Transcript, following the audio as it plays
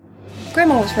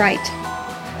Grandma was right.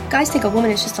 Guys think a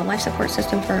woman is just a life support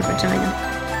system for a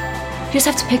vagina. You just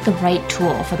have to pick the right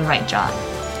tool for the right job.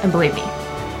 And believe me,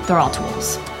 they're all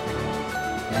tools.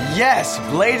 Yes,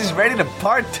 Blade is ready to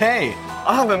partay.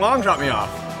 I'll have my mom drop me off.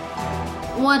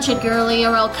 Watch it, girlie,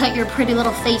 or I'll cut your pretty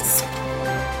little face.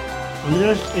 I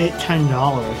just ate $10.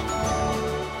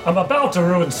 I'm about to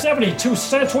ruin 72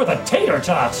 cents worth of tater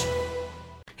tots.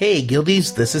 Hey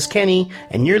Guildies, this is Kenny,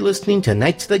 and you're listening to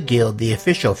Knights of the Guild, the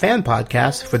official fan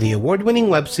podcast for the award-winning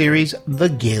web series, The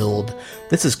Guild.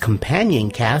 This is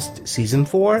Companion Cast, Season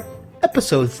 4,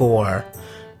 Episode 4.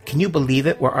 Can you believe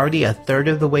it? We're already a third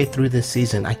of the way through this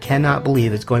season. I cannot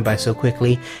believe it's going by so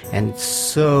quickly, and it's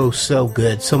so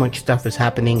good. So much stuff is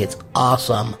happening. It's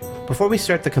awesome. Before we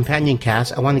start the companion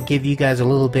cast, I want to give you guys a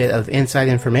little bit of inside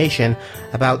information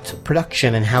about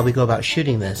production and how we go about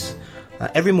shooting this.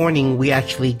 Every morning we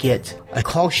actually get a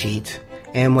call sheet,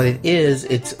 and what it is,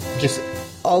 it's just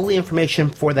all the information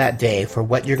for that day, for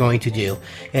what you're going to do.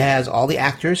 It has all the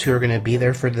actors who are going to be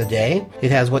there for the day.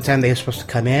 It has what time they're supposed to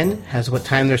come in, has what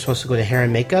time they're supposed to go to hair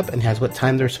and makeup, and has what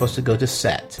time they're supposed to go to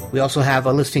set. We also have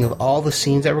a listing of all the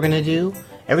scenes that we're going to do.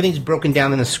 Everything's broken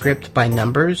down in the script by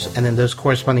numbers, and then those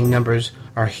corresponding numbers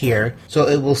are here. So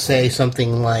it will say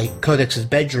something like Codex's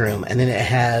bedroom, and then it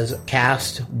has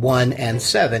cast 1 and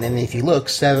 7. And if you look,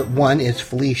 1 is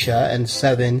Felicia, and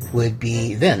 7 would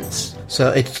be Vince. So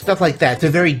it's stuff like that. It's a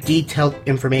very detailed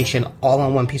information all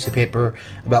on one piece of paper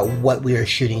about what we are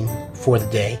shooting for the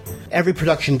day. Every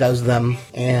production does them,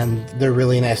 and they're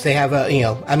really nice. They have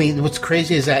what's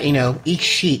crazy is that, each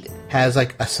sheet has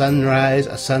like a sunrise,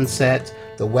 a sunset,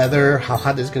 the weather, how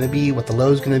hot it's going to be, what the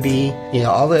low is going to be.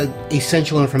 All the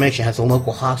essential information. It has a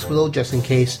local hospital just in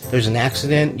case there's an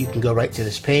accident. You can go right to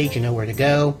this page. You know where to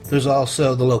go. There's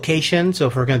also the location. So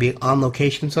if we're going to be on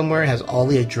location somewhere, it has all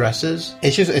the addresses.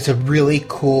 It's a really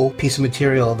cool piece of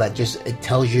material that it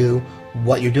tells you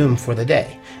what you're doing for the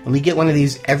day. And we get one of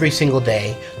these every single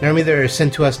day. Normally they're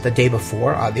sent to us the day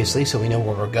before, obviously, so we know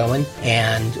where we're going,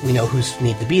 and we know who's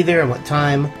need to be there and what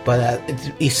time, but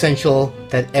it's essential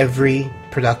that every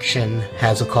production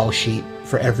has a call sheet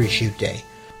for every shoot day.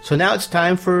 So now it's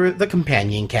time for the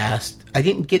companion cast. I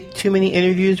didn't get too many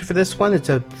interviews for this one. It's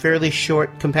a fairly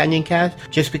short companion cast,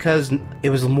 just because it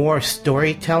was more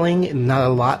storytelling and not a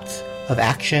lot of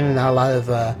action and not a lot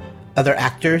of other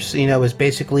actors. It was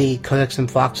basically Codex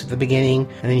and Fox at the beginning,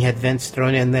 and then you had Vince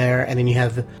thrown in there, and then you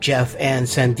have Jeff and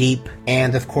Sandeep,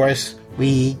 and of course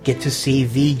we get to see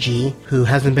VG, who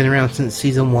hasn't been around since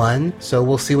season 1, so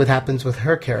we'll see what happens with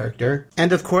her character.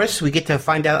 And of course we get to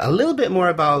find out a little bit more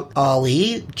about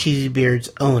Ollie, Cheesy Beard's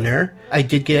owner. I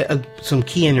did get some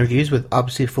key interviews with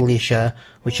obviously Felicia,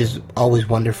 which is always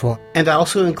wonderful. And I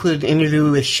also included an interview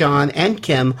with Sean and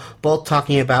Kim, both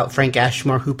talking about Frank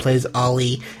Ashmore, who plays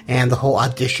Ollie, and the whole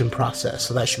audition process,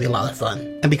 so that should be a lot of fun.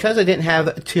 And because I didn't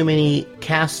have too many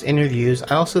cast interviews,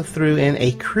 I also threw in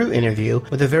a crew interview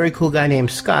with a very cool guy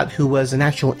named Scott, who was an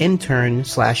actual intern /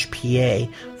 PA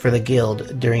for the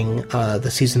Guild during the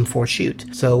season 4 shoot.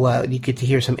 So you get to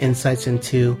hear some insights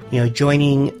into,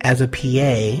 joining as a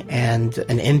PA and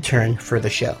an intern for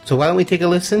the show. So why don't we take a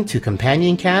listen to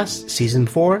Companion Cast, Season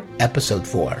 4, Episode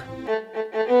 4.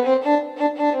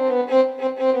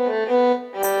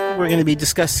 We're going to be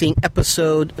discussing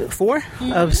Episode 4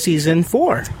 of Season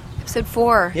 4. Episode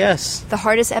 4. Yes. The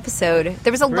hardest episode.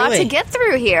 There was a lot to get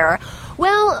through here.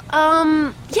 Well,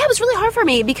 it was really hard for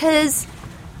me because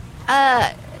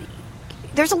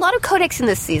there's a lot of Codex in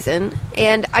this season,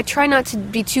 and I try not to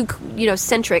be too,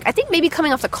 centric. I think maybe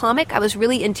coming off the comic, I was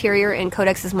really interior in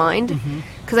Codex's mind,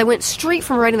 because I went straight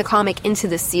from writing the comic into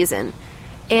this season.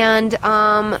 And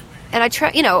I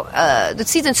try, the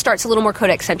season starts a little more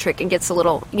Codex-centric and gets a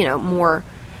little, more...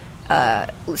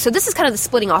 so this is kind of the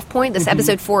splitting off point. This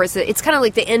episode 4 it's kind of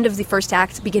like the end of the first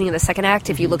act, beginning of the second act,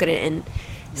 if you look at it in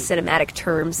cinematic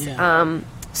terms. Yeah.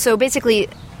 So basically,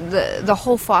 the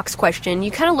whole Fox question,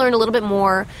 you kind of learn a little bit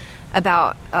more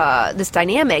about this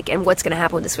dynamic and what's going to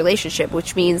happen with this relationship,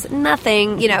 which means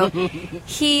nothing.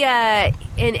 He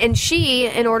and she,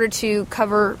 in order to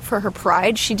cover for her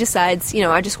pride, she decides,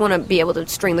 I just want to be able to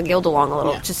string the Guild along a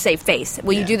little, just save face.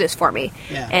 Will you do this for me?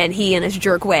 Yeah. And he, in his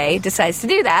jerk way, decides to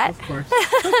do that. Of course.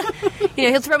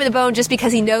 He'll throw me the bone just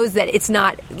because he knows that it's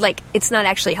not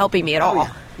actually helping me at all.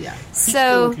 Yeah.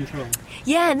 So.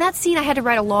 Yeah, in that scene I had to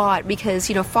write a lot because,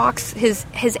 Fox, his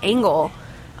angle,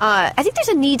 I think there's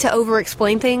a need to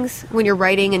over-explain things when you're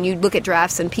writing and you look at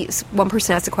drafts and one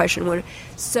person asks a question.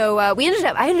 So I ended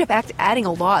up adding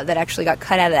a lot that actually got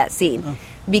cut out of that scene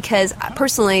because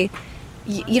personally,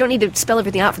 you don't need to spell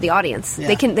everything out for the audience. Yeah.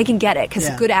 They can get it because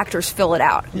Yeah. good actors fill it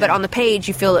out. But Yeah. on the page,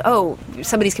 you feel, oh,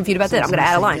 somebody's confused about that. I'm going to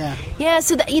add a line. Yeah.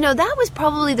 So that was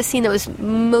probably the scene that was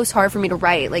most hard for me to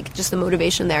write, like just the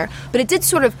motivation there. But it did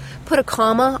sort of put a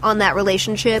comma on that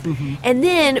relationship, and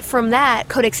then from that,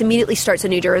 Codex immediately starts a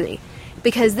new journey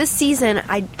because this season,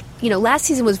 last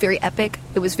season was very epic.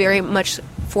 It was very much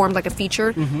formed like a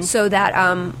feature, so that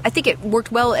I think it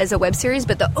worked well as a web series,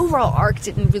 but the overall arc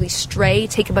didn't really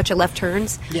take a bunch of left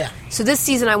turns. Yeah. So this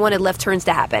season I wanted left turns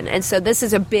to happen, and so this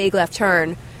is a big left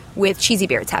turn with Cheesy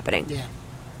Beards happening. Yeah.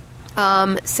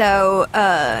 I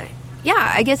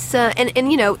guess,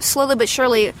 and slowly but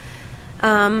surely,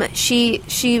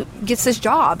 she gets this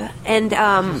job, and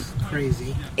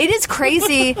Crazy. it is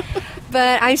crazy,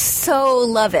 but I so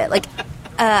love it. Like,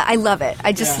 I love it.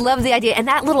 I just love the idea. And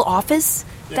that little office,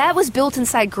 that was built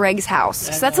inside Greg's house.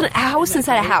 So that's a house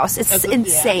inside a house. It's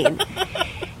insane.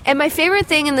 And my favorite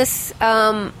thing in this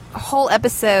whole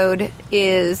episode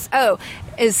is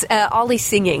Ollie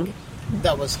singing.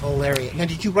 That was hilarious. Now,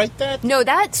 did you write that? No,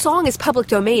 that song is public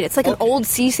domain. It's like an old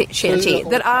sea shanty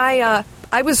that I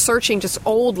was searching just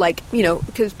old,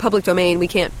 because public domain, we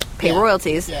can't pay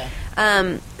royalties. Yeah.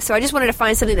 So I just wanted to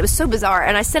find something that was so bizarre,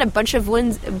 and I sent a bunch of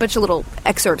little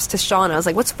excerpts to Sean. I was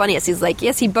like, "What's funniest?" He's like,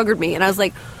 "Yes, he buggered me," and I was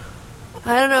like,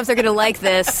 "I don't know if they're gonna like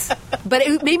this," but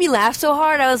it made me laugh so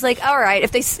hard. I was like, "All right,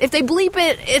 if they bleep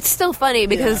it, it's still funny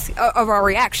because of our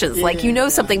reactions.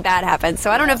 Something bad happened, so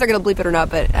I don't know if they're gonna bleep it or not,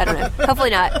 but I don't know.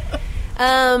 Hopefully not."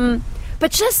 But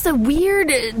just the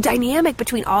weird dynamic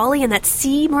between Ollie and that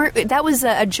sea. That was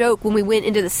a joke when we went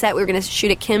into the set. We were going to shoot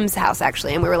at Kim's house,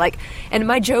 actually. And we were like, and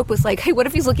my joke was like, hey, what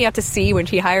if he's looking out to sea when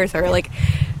she hires her? Like,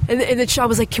 and then Sean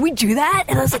was like, can we do that?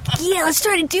 And I was like, yeah, let's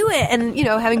try to do it. And,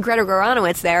 having Greta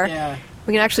Goranowitz there,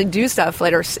 we can actually do stuff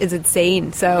later. It's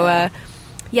insane. So,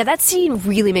 that scene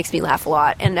really makes me laugh a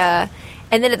lot. And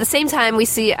then at the same time, we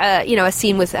see, a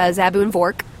scene with Zabu and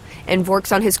Vork. And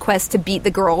Vork's on his quest to beat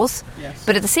the girls. Yes.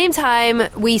 But at the same time,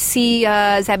 we see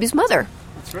Zabu's mother.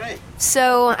 That's right.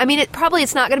 So, I mean,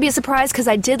 it's not going to be a surprise because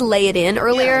I did lay it in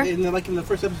earlier. Yeah, in the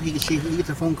first episode, he gets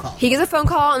a phone call. He gets a phone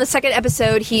call. In the second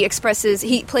episode, he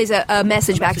plays a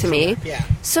message back to me. Yeah.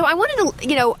 So I wanted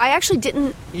to, I actually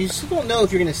didn't... You still don't know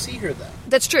if you're going to see her, though.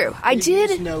 That's true. You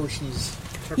just know she's...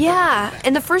 Yeah.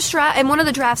 In the first draft, in one of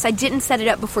the drafts, I didn't set it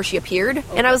up before she appeared.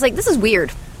 Okay. And I was like, this is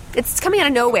weird. It's coming out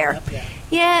of nowhere.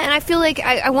 Yeah, and I feel like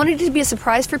I wanted it to be a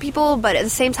surprise for people, but at the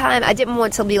same time, I didn't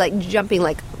want to be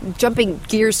jumping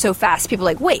gears so fast. People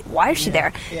are like, wait, why is she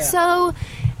there? Yeah. So,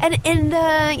 and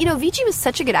Vici was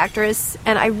such a good actress,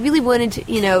 and I really wanted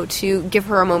to, to give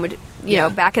her a moment,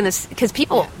 back in this, because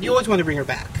people... Yeah. You always want to bring her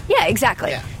back. Yeah,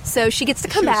 exactly. Yeah. So she gets to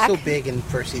come back. She was so big in the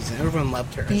first season. Everyone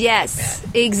loved her. Yes,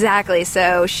 exactly.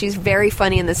 So she's very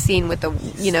funny in the scene with the,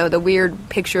 the weird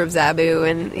picture of Zabu,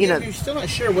 and you're still not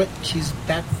sure what she's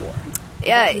back for.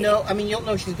 Yeah. No, I mean, you don't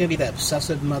know if she's going to be that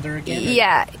obsessive mother again.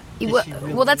 Yeah.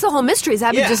 Well, that's the whole mystery.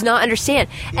 Zabu does not understand.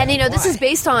 Yeah, and, this is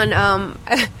based on, I'm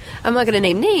not going to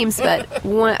name names, but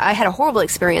I had a horrible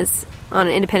experience on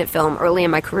an independent film early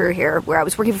in my career here where I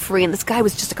was working for free, and this guy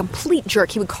was just a complete jerk.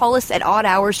 He would call us at odd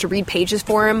hours to read pages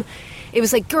for him. It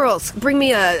was like, girls, bring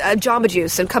me a Jamba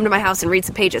Juice and come to my house and read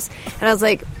some pages. And I was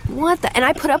like, what the... And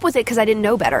I put up with it because I didn't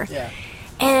know better. Yeah.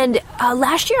 And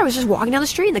last year I was just walking down the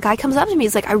street, and the guy comes up to me.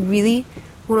 He's like, I really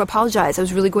want to apologize. I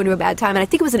was really going through a bad time. And I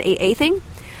think it was an AA thing.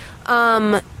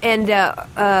 But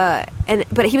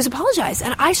he was apologized,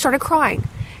 and I started crying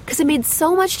because it made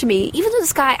so much to me. Even though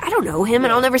this guy, I don't know him,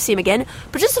 and I'll never see him again,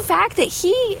 but just the fact that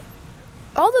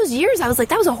all those years, I was like,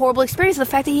 that was a horrible experience. The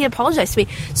fact that he apologized to me.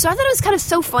 So I thought it was kind of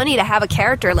so funny to have a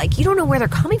character, like, you don't know where they're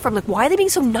coming from. Like, why are they being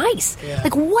so nice? Yeah.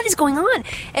 Like, what is going on?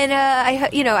 And,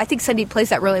 I think Cindy plays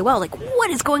that really well. Like, what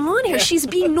is going on here? She's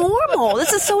being normal.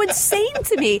 This is so insane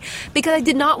to me. Because I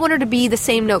did not want her to be the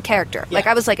same note character. Yeah. Like,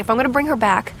 I was like, if I'm going to bring her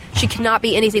back, she cannot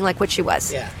be anything like what she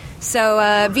was. Yeah. So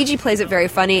VG plays it very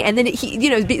funny, and then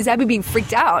Zabu being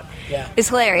freaked out is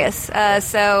hilarious.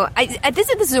 So I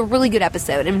think this is a really good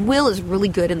episode, and Will is really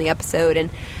good in the episode,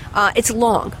 and it's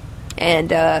long,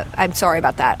 and I'm sorry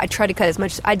about that. I tried to cut as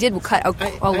much. I did cut a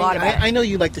lot of it. I know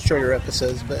you like the shorter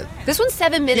episodes, but this one's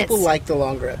 7 minutes. People like the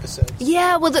longer episodes.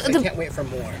 Yeah, well, I can't wait for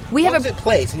more. We have it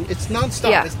plays, and it's nonstop.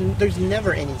 Yeah. There's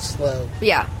never any slow.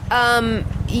 Yeah.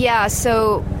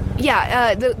 So.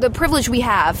 Yeah, the privilege we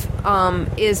have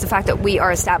is the fact that we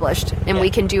are established and we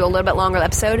can do a little bit longer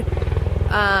episode.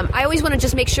 I always want to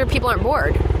just make sure people aren't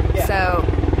bored. Yeah. So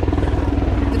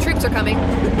the troops are coming.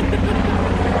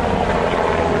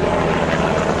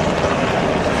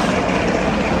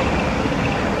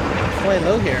 Fly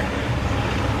low here.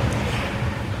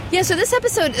 Yeah, so this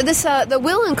episode, the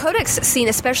Will and Codex scene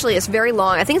especially is very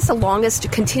long. I think it's the longest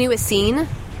continuous scene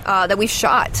that we've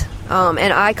shot.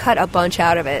 And I cut a bunch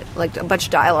out of it, like a bunch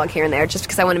of dialogue here and there, just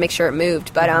because I want to make sure it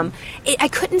moved. But I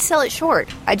couldn't sell it short.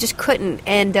 I just couldn't.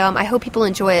 And I hope people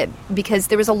enjoy it, because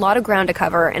there was a lot of ground to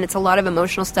cover, and it's a lot of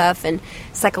emotional stuff and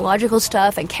psychological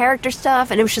stuff and character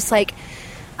stuff. And it was just like,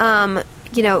 I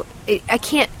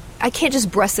can't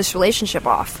just brush this relationship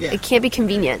off. Yeah. It can't be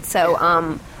convenient. So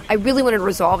I really wanted to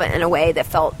resolve it in a way that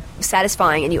felt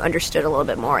satisfying and you understood a little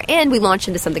bit more. And we launched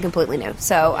into something completely new.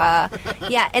 So,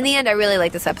 in the end, I really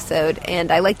like this episode,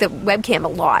 and I like the webcam a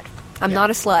lot. I'm not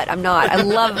a slut. I'm not. I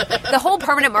love the whole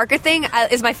permanent marker thing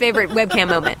is my favorite webcam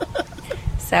moment.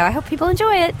 So I hope people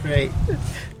enjoy it. Great.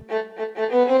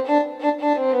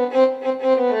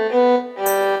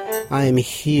 I'm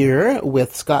here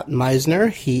with Scott Meisner.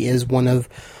 He is one of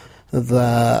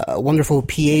the wonderful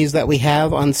PAs that we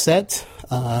have on set.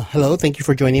 Hello, thank you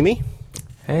for joining me.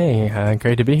 Hey,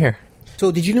 great to be here.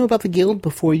 So, did you know about the Guild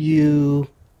before you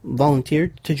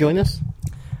volunteered to join us?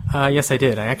 Yes, I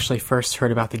did. I actually first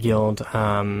heard about the Guild.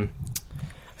 I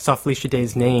saw Felicia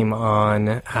Day's name on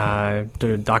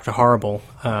the Dr. Horrible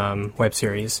web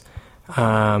series,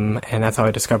 and that's how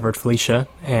I discovered Felicia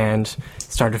and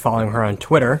started following her on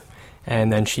Twitter.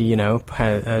 And then she, she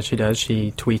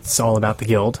tweets all about the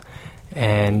Guild,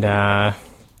 and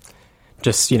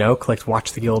just, clicked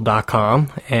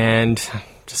watchtheguild.com and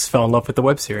just fell in love with the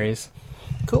web series.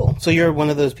 Cool. So you're one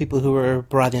of those people who were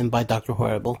brought in by Dr.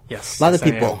 Horrible. Yes. A lot of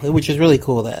people, which is really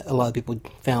cool that a lot of people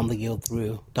found the Guild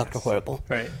through Dr. Horrible.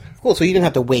 Right. Cool. So you didn't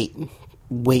have to wait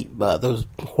those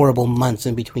horrible months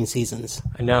in between seasons.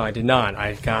 No, I did not.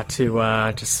 I got to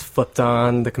just flipped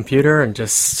on the computer and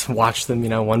just watched them,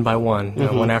 one by one,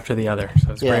 one after the other.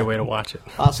 So it's a great way to watch it.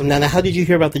 Awesome. Now, how did you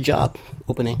hear about the job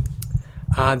opening?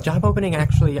 Job opening,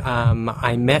 actually,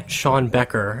 I met Sean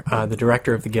Becker, the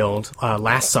director of the Guild,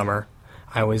 last summer.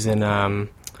 I was in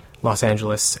Los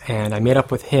Angeles, and I made up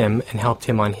with him and helped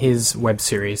him on his web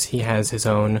series. He has his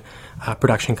own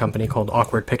production company called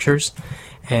Awkward Pictures,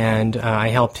 and I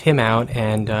helped him out,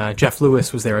 and Jeff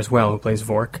Lewis was there as well, who plays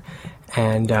Vork,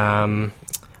 and I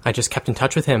just kept in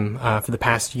touch with him for the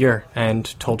past year and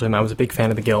told him I was a big fan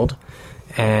of the Guild,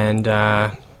 and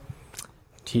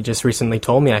he just recently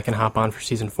told me I can hop on for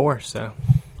season 4. So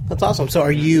that's awesome. So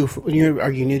are you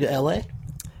new to LA?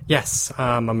 Yes,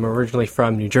 I'm originally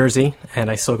from New Jersey,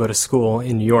 and I still go to school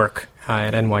in New York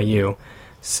at NYU.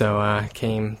 So I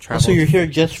traveled. So you're here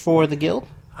just for the Guild?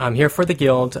 I'm here for the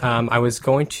Guild. I was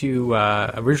going to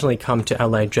originally come to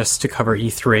LA just to cover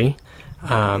E3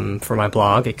 for my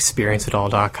blog,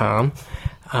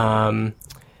 experienceitall.com.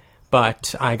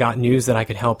 But I got news that I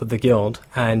could help with the Guild,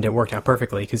 and it worked out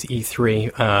perfectly because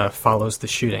E3 follows the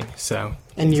shooting. So.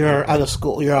 And you're out of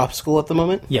school? You're off school at the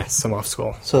moment? Yes, I'm off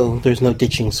school. So there's no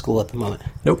ditching school at the moment?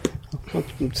 Nope.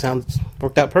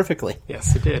 Worked out perfectly.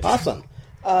 Yes, it did. Awesome.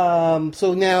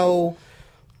 So now,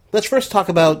 let's first talk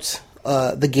about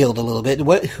the Guild a little bit.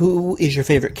 Who is your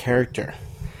favorite character?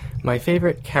 My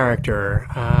favorite character,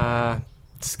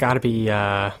 it's got to be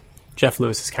Jeff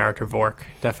Lewis's character, Vork,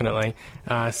 definitely.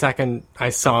 Second, I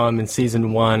saw him in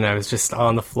season 1. I was just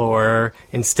on the floor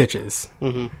in stitches.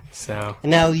 Mm-hmm. So.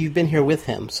 And now you've been here with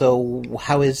him. So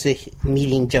how is it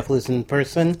meeting Jeff Lewis in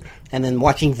person and then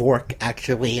watching Vork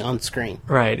actually on screen?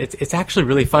 Right. It's actually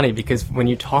really funny because when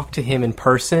you talk to him in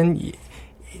person,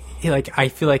 I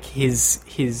feel like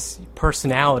his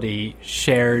personality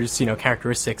shares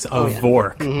characteristics of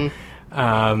Vork. Mm-hmm.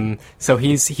 So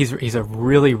he's a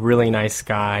really, really nice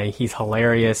guy. He's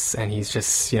hilarious, and he's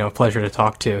just, a pleasure to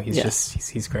talk to.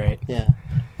 He's great. Yeah.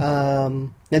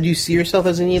 Now, do you see yourself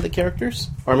as any of the characters?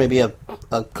 Or maybe a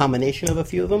combination of a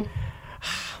few of them?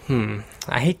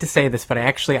 I hate to say this, but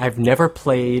I've never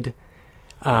played,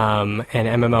 an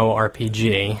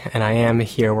MMORPG, and I am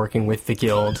here working with the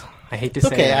Guild. I hate to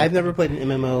say that. I've never played an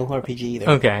MMORPG either.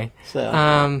 Okay.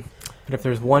 So. But if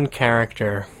there's one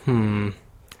character,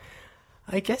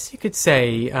 I guess you could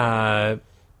say,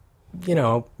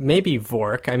 maybe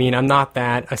Vork. I mean, I'm not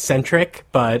that eccentric,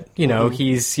 but,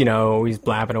 he's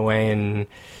blabbing away and,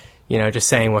 just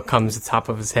saying what comes to the top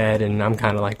of his head, and I'm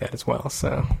kind of like that as well,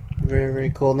 so. Very, very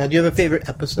cool. Now, do you have a favorite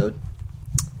episode?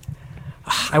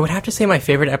 I would have to say my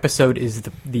favorite episode is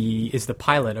the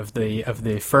pilot of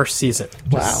the first season.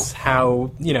 Just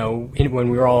how, when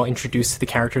we were all introduced to the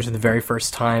characters for the very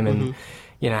first time, and,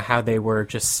 how they were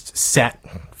just set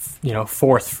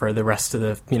forth for the rest of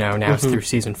the, now it's through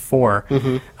season 4.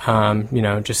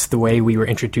 Mm-hmm. Just the way we were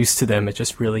introduced to them, it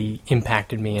just really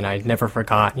impacted me, and I never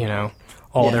forgot,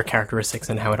 all Yeah. their characteristics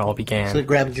and how it all began. So it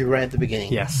grabbed you right at the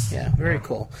beginning. Yes. Yeah, very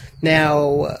cool.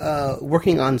 Now,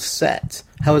 working on set,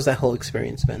 how has that whole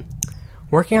experience been?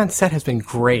 Working on set has been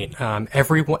great.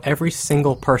 Every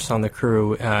single person on the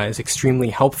crew is extremely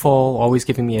helpful, always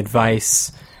giving me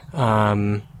advice,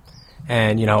 and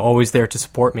always there to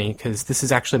support me, because this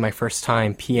is actually my first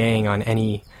time PAing on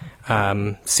any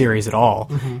series at all,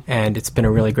 and it's been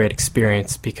a really great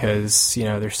experience because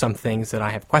there's some things that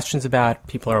I have questions about.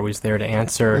 People are always there to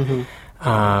answer.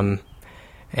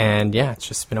 And yeah, it's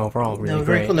just been overall really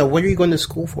very great. cool. Now, what are you going to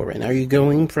school for right now? Are you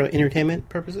going for entertainment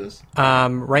purposes?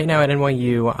 Right now at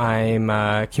NYU, I'm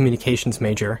a communications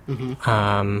major,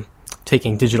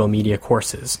 taking digital media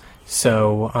courses.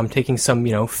 So I'm taking some,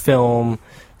 film,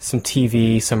 some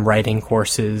TV, some writing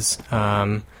courses,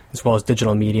 as well as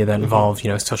digital media that involve,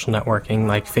 social networking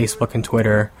like Facebook and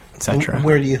Twitter, etc.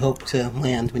 Where do you hope to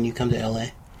land when you come to LA?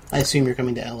 I assume you're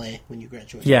coming to LA when you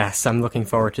graduate. Yes, I'm looking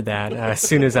forward to that as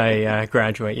soon as I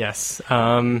graduate, yes.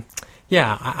 I'm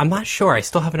not sure. I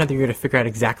still have another year to figure out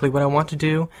exactly what I want to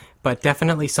do, but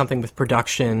definitely something with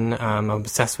production. I'm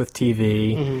obsessed with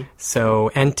TV,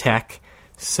 and tech,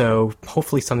 so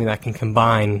hopefully something that can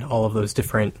combine all of those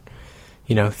different,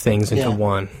 things into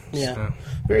one. Yeah, So.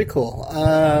 Very cool.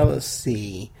 Let's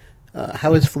see.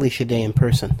 How is Felicia Day in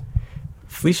person?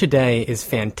 Felicia Day is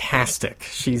fantastic.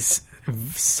 She's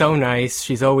so nice.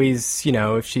 She's always, she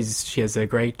has a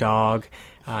great dog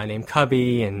named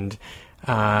Cubby, and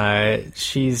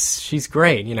she's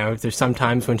great. There's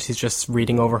sometimes when she's just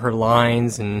reading over her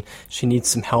lines and she needs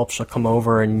some help, she'll come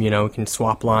over and, can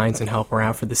swap lines and help her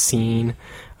out for the scene.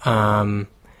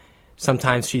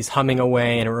 Sometimes she's humming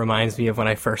away, and it reminds me of when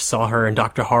I first saw her in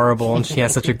Dr. Horrible, and she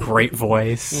has such a great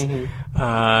voice.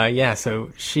 So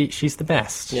she's the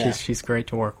best. Yeah. She's great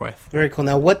to work with. Very cool.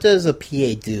 Now, what does a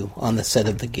PA do on the set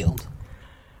of the Guild?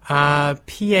 I'm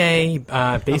sorry,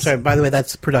 by the way,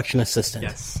 that's production assistant.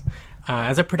 Yes.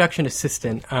 As a production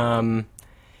assistant,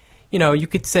 you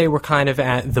could say we're kind of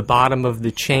at the bottom of the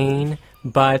chain,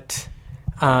 but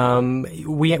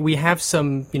we have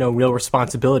some, real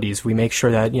responsibilities. We make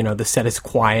sure that, the set is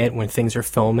quiet when things are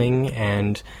filming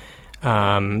and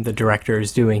the director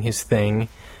is doing his thing.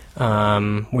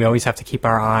 We always have to keep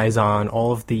our eyes on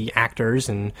all of the actors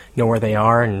and know where they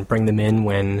are and bring them in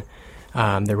when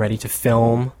they're ready to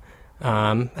film.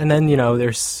 And then,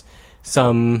 there's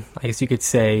some, I guess you could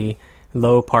say,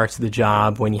 low parts of the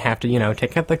job when you have to,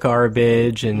 take out the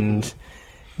garbage and...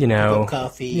 Pick up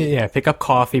coffee. Yeah, pick up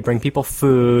coffee, bring people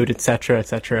food, etc.,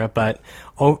 etc. But,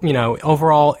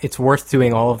 overall, it's worth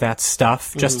doing all of that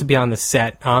stuff just to be on the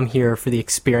set. I'm here for the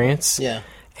experience. Yeah.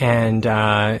 And,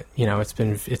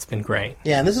 it's been great.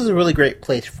 Yeah, and this is a really great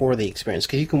place for the experience,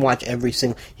 because you can watch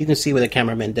you can see what the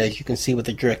cameraman does, you can see what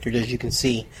the director does, you can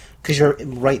see, because you're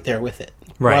right there with it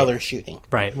while they're shooting.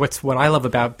 Right. What I love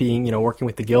about being, working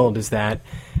with the Guild is that,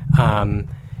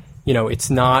 it's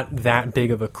not that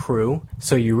big of a crew,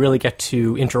 so you really get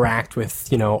to interact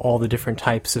with, all the different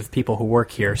types of people who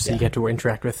work here. So you get to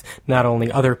interact with not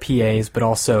only other PAs, but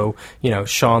also,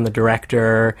 Sean, the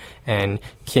director, and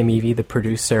Kim Evie, the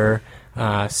producer.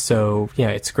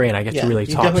 It's great. I get to really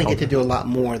talk to them. You definitely get to do a lot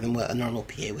more than what a normal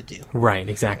PA would do. Right,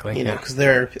 exactly. Because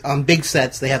they're on big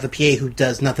sets, they have the PA who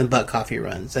does nothing but coffee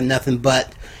runs and nothing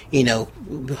but,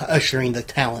 ushering the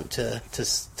talent to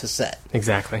set.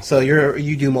 Exactly. So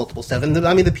you do multiple stuff, and the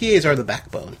PAs are the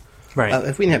backbone. Right.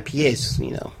 If we didn't have PAs,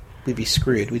 we'd be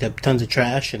screwed. We'd have tons of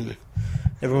trash, and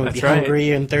everyone would be right.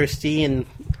 hungry and thirsty, and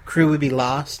crew would be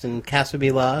lost, and cast would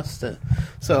be lost.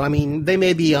 They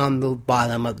may be on the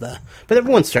bottom of the... But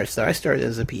everyone starts there. I started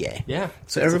as a PA. Yeah.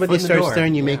 So everybody starts there,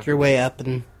 and you make your way up,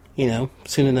 and,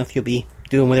 soon enough you'll be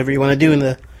doing whatever you want to do in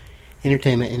the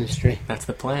entertainment industry. That's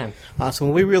the plan. Awesome.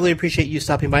 Well, we really appreciate you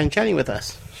stopping by and chatting with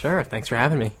us. Sure. Thanks for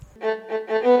having me.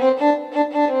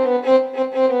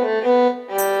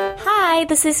 Hi,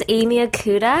 this is Amy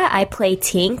Akuda. I play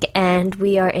Tink, and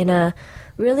we are in a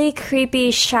really creepy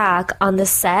shack on the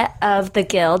set of The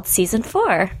Guild Season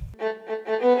 4.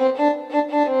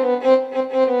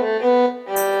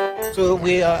 So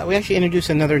we actually introduced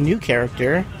another new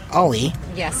character, Ollie.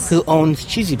 Yes. Who owns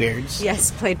Cheesy Beards.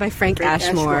 Yes, played by Frank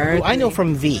Ashmore. Who I know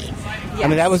from V.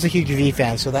 Yes. I was a huge V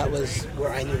fan, so that was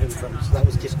where I knew him from. So that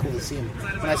was just cool to see him.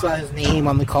 When I saw his name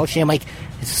on the call sheet, I'm like,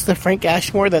 is this the Frank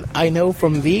Ashmore that I know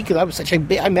from V? Because I was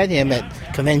I met him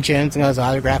at conventions, and I was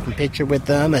autographing picture with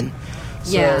them, and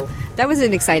so... Yeah, that was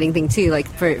an exciting thing too. Like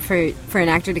for an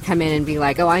actor to come in and be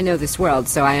like, "Oh, I know this world,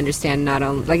 so I understand." Not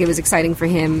only like it was exciting for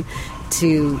him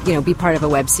to be part of a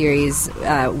web series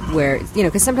where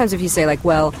because sometimes if you say like,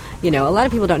 well, a lot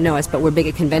of people don't know us, but we're big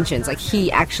at conventions. Like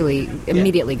he actually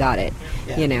immediately got it.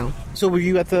 So were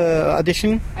you at the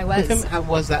audition? I was. With him? How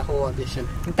was that whole audition?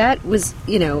 That was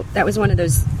that was one of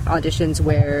those auditions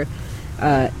where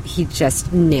he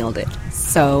just nailed it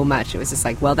so much. It was just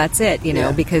like, well, that's it,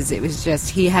 because it was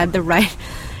just he had the right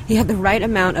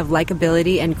amount of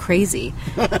likability and crazy,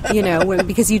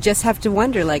 because you just have to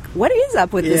wonder, like, what is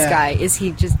up with this guy? Is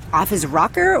he just off his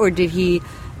rocker, or did he,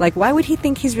 like, why would he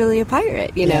think he's really a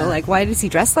pirate? Like, why does he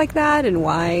dress like that, and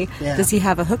why does he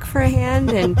have a hook for a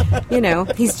hand? And,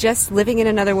 he's just living in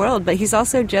another world, but he's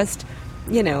also just,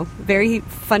 very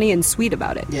funny and sweet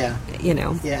about it. Yeah.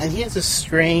 Yeah, and he has a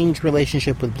strange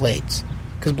relationship with Blades,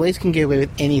 because Blades can get away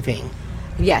with anything.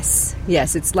 Yes,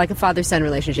 it's like a father-son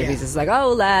relationship. He's just like,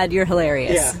 oh, lad, you're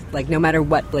hilarious. Like, no matter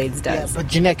what Blades does. But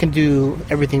Jeanette can do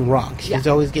everything wrong. She's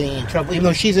always getting in trouble, even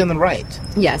though she's in the right.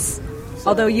 Yes. So.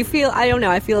 Although I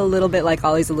feel a little bit like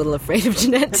Ollie's a little afraid of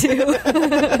Jeanette, too.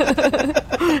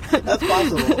 That's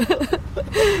possible.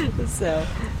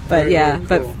 But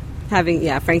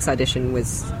having Frank's audition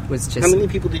was just... How many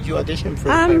people did you audition for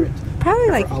Pirate?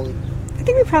 Probably I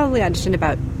think we probably auditioned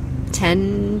about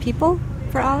 10 people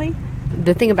for Ollie.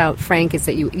 The thing about Frank is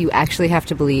that you actually have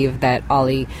to believe that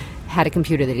Ollie had a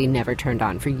computer that he never turned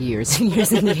on for years and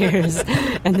years and years.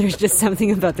 And there's just something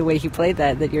about the way he played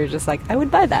that you're just like, I would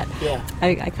buy that. Yeah.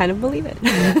 I kind of believe it.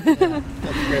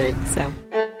 That's great. So...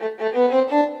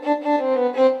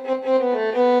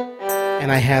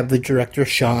 And I have the director,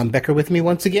 Sean Becker, with me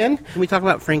once again. Can we talk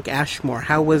about Frank Ashmore?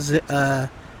 How was it? Were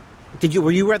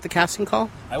you at the casting call?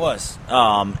 I was.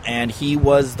 And he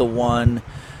was the one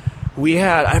we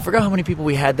had. I forgot how many people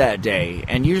we had that day.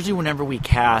 And usually whenever we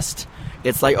cast,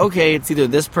 it's like, okay, it's either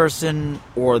this person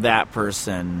or that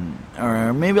person.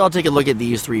 Or maybe I'll take a look at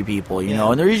these three people, you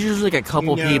know. And there's usually like a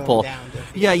couple people.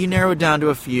 Yeah, you narrow it down to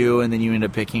a few, and then you end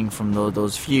up picking from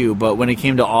those few. But when it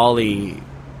came to Ollie...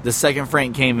 The second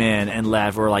Frank came in and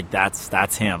left, we were like,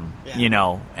 that's him,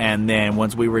 And then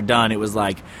once we were done, it was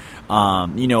like,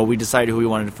 we decided who we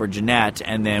wanted for Jeanette,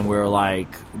 and then we were like,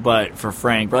 but for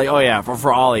Frank, we're like, oh yeah,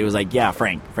 for Ollie, it was like, yeah,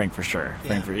 Frank for sure.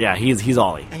 He's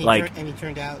Ollie. And he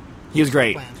turned out... He was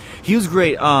great. He was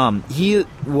great. He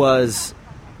was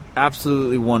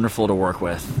absolutely wonderful to work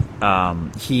with.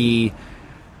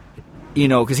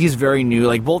 Because he's very new.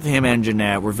 Like, both him and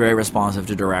Jeanette were very responsive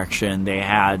to direction. They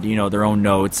had, their own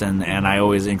notes, and I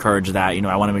always encourage that.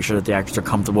 I want to make sure that the actors are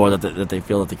comfortable, that they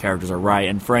feel that the characters are right.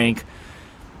 And Frank,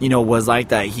 was like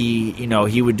that. He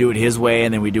would do it his way,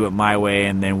 and then we'd do it my way,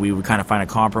 and then we would kind of find a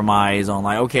compromise on,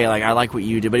 like, okay, like, I like what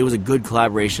you did. But it was a good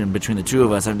collaboration between the two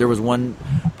of us. And there was one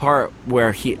part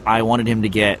where I wanted him to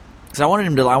get... Because I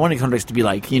wanted Context to be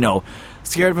like,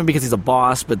 scared of him because he's a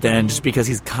boss, but then just because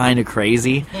he's kind of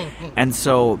crazy. And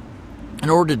so, in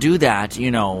order to do that,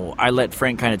 I let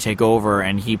Frank kind of take over,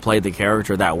 and he played the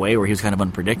character that way, where he was kind of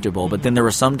unpredictable. But then there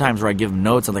were some times where I give him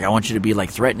notes, I'm like, I want you to be, like,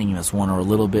 threatening in this one, or a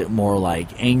little bit more, like,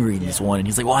 angry in this one. And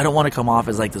he's like, well, I don't want to come off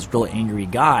as, like, this real angry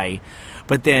guy.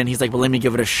 But then he's like, well, let me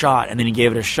give it a shot. And then he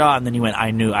gave it a shot, and then he went,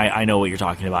 I know what you're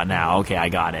talking about now. Okay, I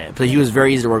got it. But he was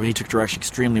very easy to work with. He took direction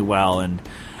extremely well,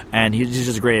 and he's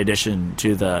just a great addition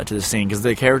to the scene, because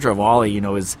the character of Ollie,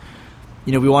 is,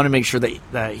 we want to make sure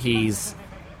that he's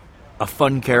a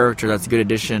fun character that's a good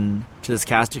addition to this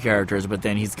cast of characters, but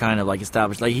then he's kind of like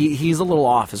established, like he's a little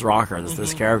off his rocker,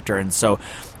 this character, and so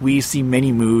we see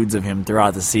many moods of him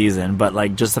throughout the season, but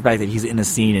like just the fact that he's in a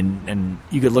scene and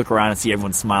you could look around and see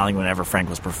everyone smiling whenever Frank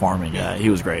was performing, he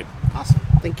was great. Awesome,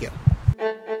 thank you.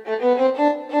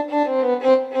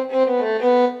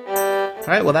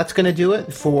 All right, well, that's going to do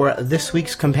it for this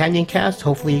week's Companion Cast.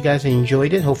 Hopefully you guys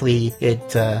enjoyed it. Hopefully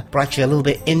it brought you a little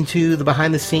bit into the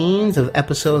behind the scenes of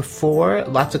episode 4.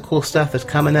 Lots of cool stuff is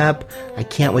coming up. I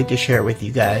can't wait to share it with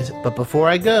you guys. But before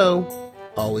I go,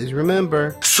 always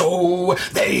remember... So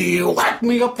they whacked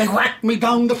me up, they whacked me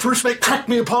down. The first they cracked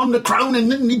me upon the crown,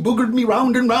 and then they boogered me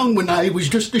round and round when I was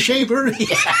just a shaver.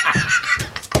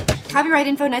 Copyright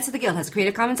info, Knights of the Guild has a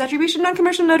Creative Commons Attribution,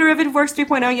 Non-Commercial, No Derivative Works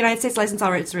 3.0, United States License,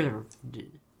 all rights reserved.